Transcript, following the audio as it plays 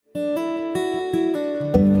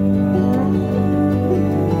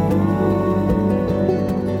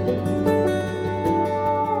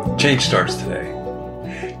Change starts today.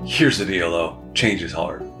 Here's the deal though, change is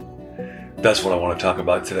hard. That's what I want to talk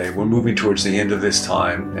about today. We're moving towards the end of this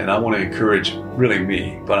time, and I want to encourage, really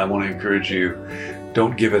me, but I want to encourage you,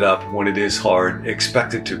 don't give it up when it is hard.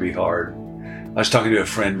 Expect it to be hard. I was talking to a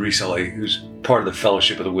friend recently who's part of the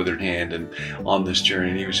Fellowship of the Withered Hand and on this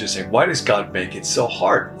journey, and he was just saying, why does God make it so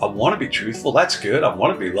hard? I want to be truthful, that's good. I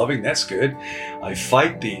want to be loving, that's good. I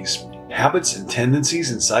fight these habits and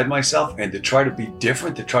tendencies inside myself, and to try to be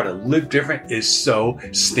different, to try to live different is so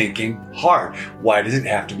stinking hard. Why does it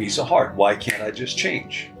have to be so hard? Why can't I just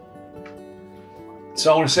change?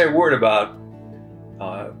 So I want to say a word about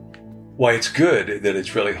why it's good that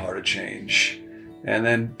it's really hard to change, and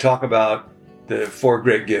then talk about the 4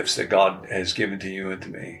 great gifts that God has given to you and to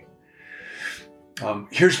me.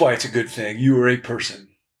 Here's why it's a good thing. You are a person.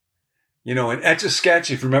 You know, in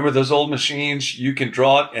Etch-a-Sketch, if you remember those old machines, you can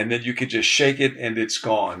draw it and then you can just shake it and it's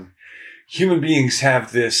gone. Human beings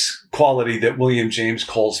have this quality that William James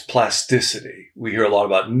calls plasticity. We hear a lot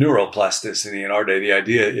about neuroplasticity in our day. The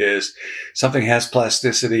idea is something has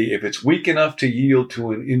plasticity if it's weak enough to yield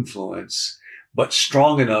to an influence, but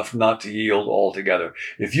strong enough not to yield altogether.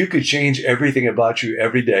 If you could change everything about you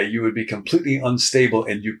every day, you would be completely unstable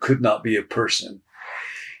and you could not be a person.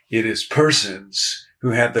 It is persons who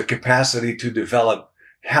have the capacity to develop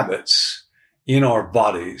habits in our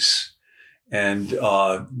bodies, and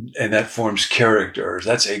that forms characters.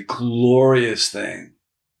 That's a glorious thing.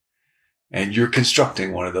 And you're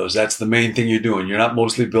constructing one of those. That's the main thing you're doing. You're not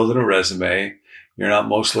mostly building a resume. You're not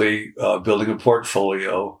mostly building a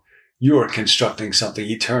portfolio. You are constructing something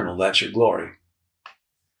eternal. That's your glory.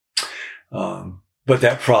 But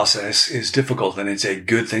that process is difficult, and it's a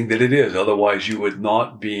good thing that it is. Otherwise, you would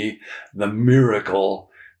not be the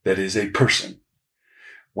miracle that is a person.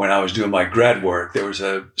 When I was doing my grad work, there was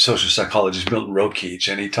a social psychologist, Milton Rokeach,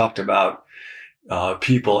 and he talked about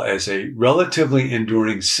people as a relatively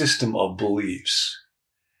enduring system of beliefs.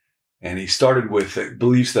 And he started with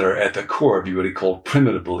beliefs that are at the core of you, what he called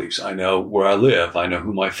primitive beliefs. I know where I live. I know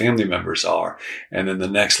who my family members are. And then the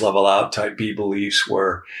next level out, type B beliefs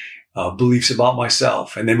were beliefs about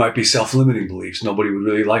myself, and they might be self-limiting beliefs. Nobody would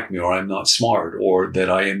really like me, or I'm not smart, or that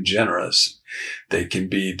I am generous. They can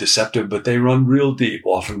be deceptive, but they run real deep.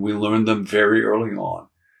 Often we learn them very early on.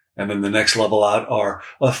 And then the next level out are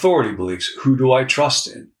authority beliefs. Who do I trust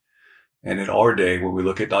in? And in our day, when we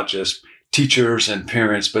look at not just teachers and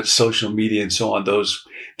parents, but social media and so on,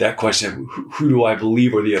 that question of who do I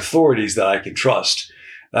believe are the authorities that I can trust?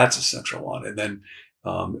 That's a central one. And then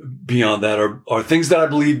beyond that are things that I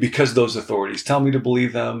believe because those authorities tell me to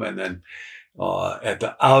believe them. And then at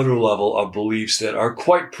the outer level are beliefs that are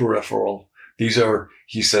quite peripheral. These are,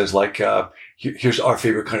 he says, like, here's our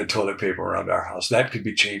favorite kind of toilet paper around our house. That could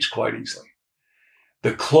be changed quite easily.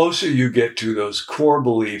 The closer you get to those core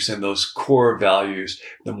beliefs and those core values,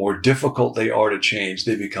 the more difficult they are to change.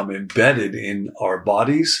 They become embedded in our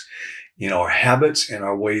bodies, in our habits, and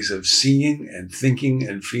our ways of seeing and thinking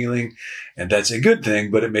and feeling. And that's a good thing,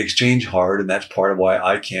 but it makes change hard. And that's part of why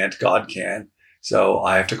I can't, God can. So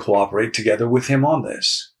I have to cooperate together with him on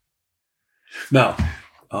this. Now,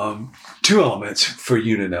 2 elements for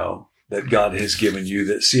you to know that God has given you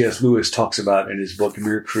that C.S. Lewis talks about in his book,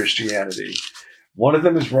 Mere Christianity. One of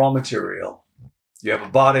them is raw material. You have a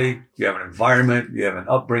body, you have an environment, you have an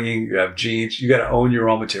upbringing, you have genes. You got to own your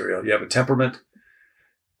raw material. You have a temperament,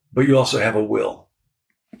 but you also have a will.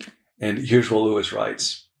 And here's what Lewis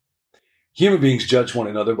writes. Human beings judge one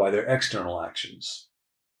another by their external actions.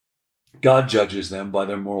 God judges them by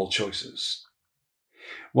their moral choices.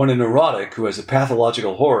 When a neurotic who has a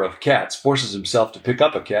pathological horror of cats forces himself to pick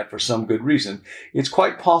up a cat for some good reason, it's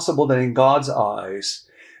quite possible that in God's eyes,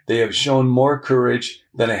 they have shown more courage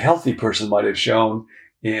than a healthy person might have shown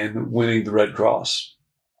in winning the Red Cross.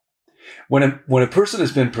 When a person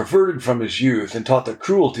has been perverted from his youth and taught that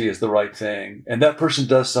cruelty is the right thing, and that person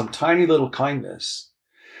does some tiny little kindness,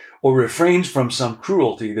 or refrains from some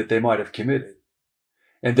cruelty that they might have committed,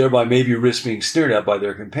 and thereby maybe risk being sneered at by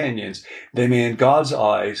their companions, they may in God's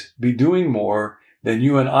eyes be doing more than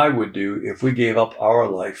you and I would do if we gave up our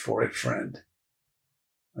life for a friend.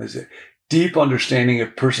 That's a deep understanding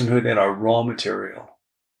of personhood and our raw material.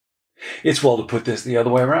 It's well to put this the other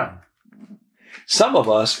way around. Some of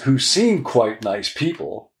us who seem quite nice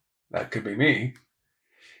people, that could be me,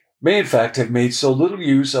 may in fact have made so little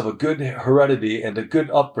use of a good heredity and a good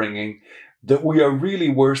upbringing that we are really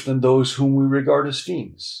worse than those whom we regard as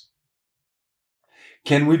fiends.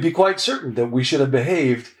 Can we be quite certain that we should have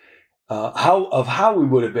behaved how we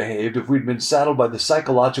would have behaved if we'd been saddled by the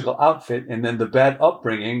psychological outfit and then the bad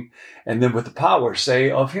upbringing and then with the power,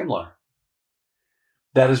 say, of Himmler?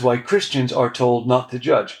 That is why Christians are told not to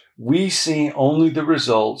judge. We see only the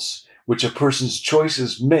results which a person's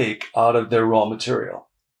choices make out of their raw material.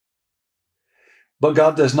 But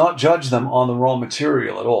God does not judge them on the raw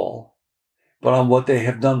material at all, but on what they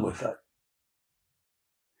have done with it.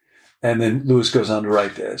 And then Lewis goes on to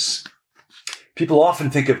write this. People often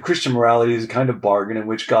think of Christian morality as a kind of bargain in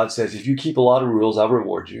which God says, if you keep a lot of rules, I'll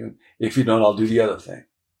reward you. If you don't, I'll do the other thing.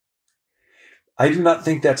 I do not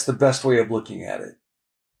think that's the best way of looking at it.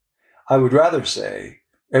 I would rather say,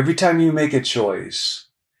 every time you make a choice,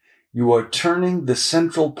 you are turning the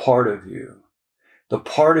central part of you, the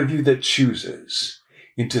part of you that chooses,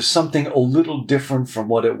 into something a little different from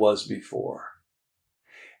what it was before.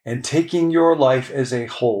 And taking your life as a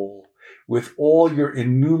whole, with all your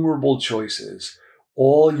innumerable choices,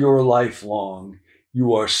 all your life long,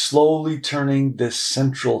 you are slowly turning this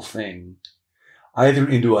central thing either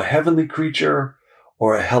into a heavenly creature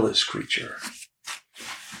or a hellish creature.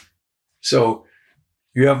 So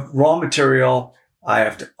you have raw material. I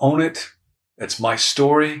have to own it. That's my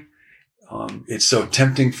story. It's so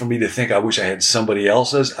tempting for me to think I wish I had somebody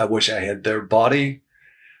else's. I wish I had their body.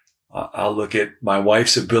 I'll look at my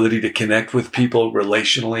wife's ability to connect with people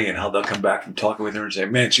relationally and how they'll come back from talking with her and say,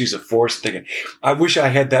 man, she's a force. Thinking, I wish I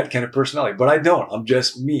had that kind of personality, but I don't. I'm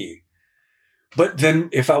just me. But then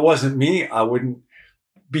if I wasn't me, I wouldn't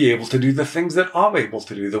be able to do the things that I'm able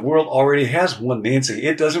to do. The world already has one Nancy.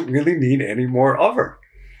 It doesn't really need any more of her.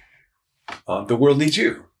 The world needs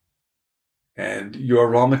you. And your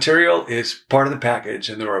raw material is part of the package,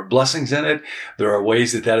 and there are blessings in it. There are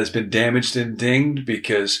ways that has been damaged and dinged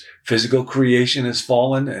because physical creation has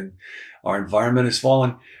fallen and our environment has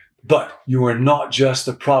fallen. But you are not just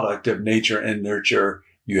the product of nature and nurture.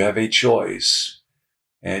 You have a choice,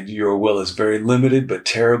 and your will is very limited but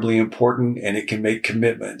terribly important, and it can make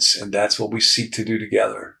commitments, and that's what we seek to do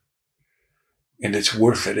together. And it's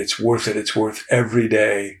worth it. It's worth it. It's worth every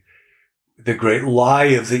day. The great lie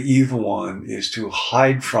of the evil one is to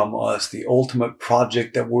hide from us the ultimate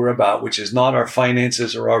project that we're about, which is not our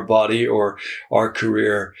finances or our body or our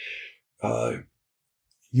career.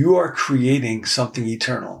 You are creating something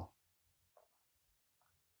eternal.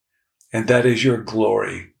 And that is your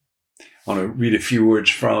glory. I want to read a few words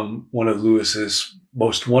from one of Lewis's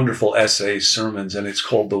most wonderful essays, sermons, and it's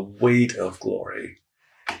called The Weight of Glory.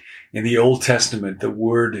 In the Old Testament, the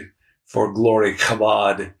word for glory,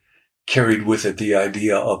 kabod, carried with it the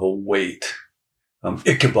idea of a weight.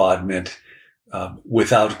 Ichabod meant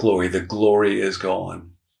without glory. The glory is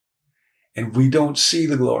gone. And we don't see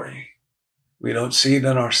the glory. We don't see it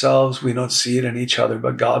in ourselves. We don't see it in each other,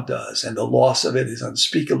 but God does. And the loss of it is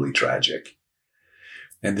unspeakably tragic.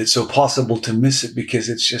 And it's so possible to miss it because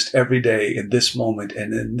it's just every day in this moment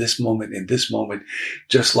and in this moment, in this moment.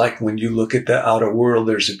 Just like when you look at the outer world,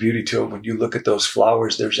 there's a beauty to it. When you look at those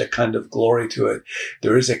flowers, there's a kind of glory to it.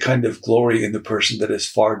 There is a kind of glory in the person that is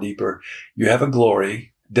far deeper. You have a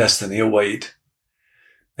glory, destiny, a weight,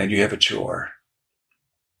 and you have a chore.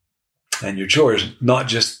 And your chore is not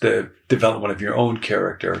just the development of your own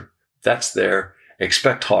character. That's there.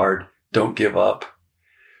 Expect hard. Don't give up.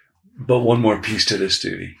 But one more piece to this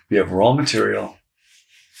duty. You have raw material.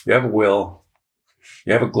 You have a will.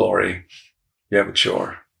 You have a glory. You have a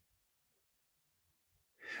chore.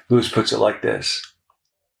 Lewis puts it like this.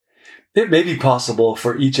 It may be possible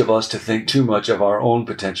for each of us to think too much of our own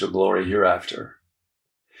potential glory hereafter.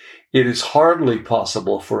 It is hardly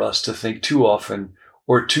possible for us to think too often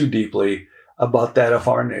or too deeply about that of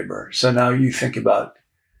our neighbor. So now you think about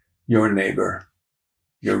your neighbor,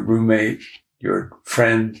 your roommate, your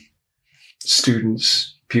friend,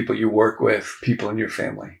 students, people you work with, people in your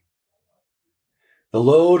family. The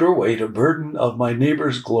load or weight or burden of my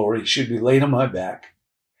neighbor's glory should be laid on my back.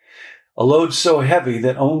 A load so heavy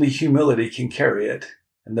that only humility can carry it,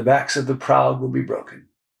 and the backs of the proud will be broken.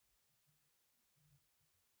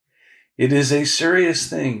 It is a serious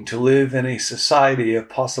thing to live in a society of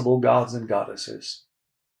possible gods and goddesses.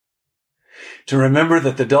 To remember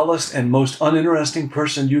that the dullest and most uninteresting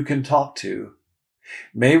person you can talk to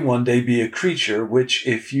may one day be a creature which,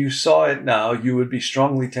 if you saw it now, you would be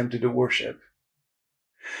strongly tempted to worship.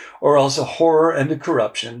 Or else a horror and a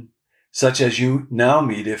corruption, such as you now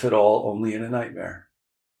meet, if at all, only in a nightmare.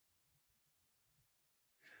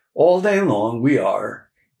 All day long we are,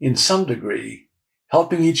 in some degree,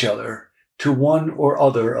 helping each other to one or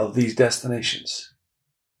other of these destinations.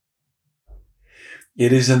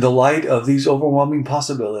 It is in the light of these overwhelming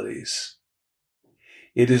possibilities,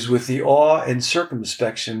 it is with the awe and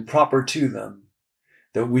circumspection proper to them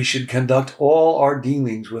that we should conduct all our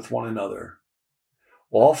dealings with one another,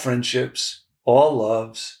 all friendships, all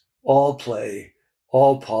loves, all play,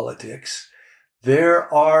 all politics,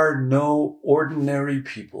 There are no ordinary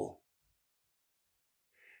people.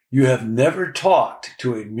 You have never talked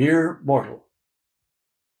to a mere mortal.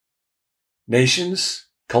 Nations,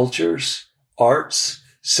 cultures, arts,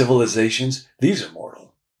 civilizations, these are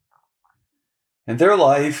mortal. And their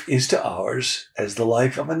life is to ours as the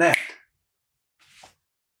life of an ant.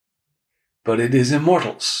 But it is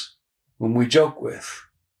immortals whom we joke with,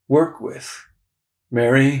 work with,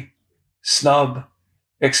 marry, snub,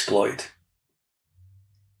 exploit.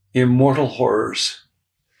 Immortal horrors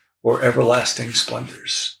or everlasting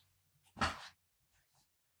splendors.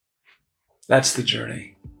 That's the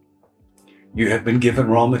journey. You have been given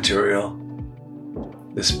raw material,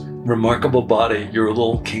 this remarkable body, your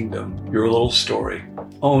little kingdom, your little story.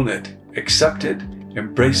 Own it, accept it,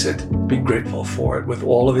 embrace it, be grateful for it with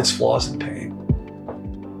all of its flaws and pain.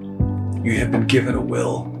 You have been given a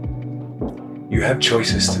will. You have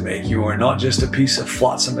choices to make. You are not just a piece of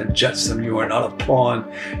flotsam and jetsam. You are not a pawn.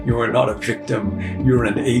 You are not a victim. You're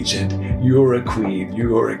an agent. You're a queen.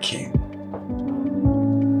 You are a king.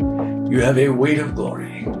 You have a weight of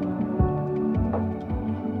glory.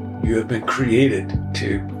 You have been created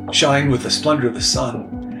to shine with the splendor of the sun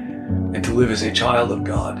and to live as a child of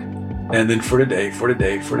God. And then for today, you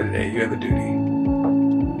have a duty.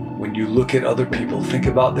 When you look at other people, think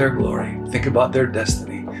about their glory, think about their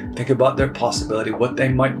destiny, think about their possibility, what they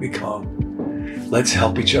might become. Let's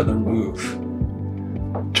help each other move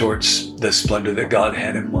towards the splendor that God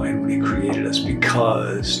had in mind when He created us,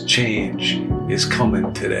 because change is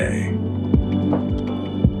coming today.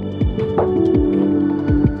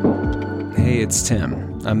 Hey, it's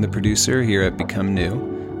Tim. I'm the producer here at Become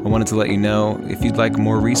New. I wanted to let you know, if you'd like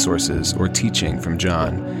more resources or teaching from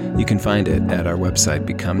John, you can find it at our website,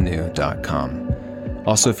 becomenew.com.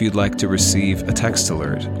 Also, if you'd like to receive a text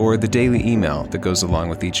alert or the daily email that goes along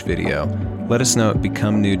with each video, let us know at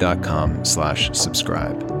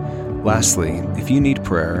becomenew.com/subscribe. Lastly, if you need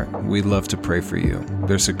prayer, we'd love to pray for you.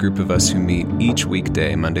 There's a group of us who meet each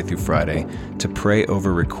weekday, Monday through Friday, to pray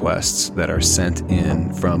over requests that are sent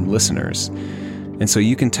in from listeners. And so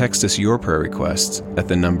you can text us your prayer requests at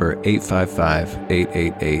the number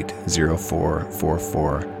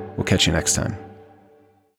 855-888-0444. We'll catch you next time.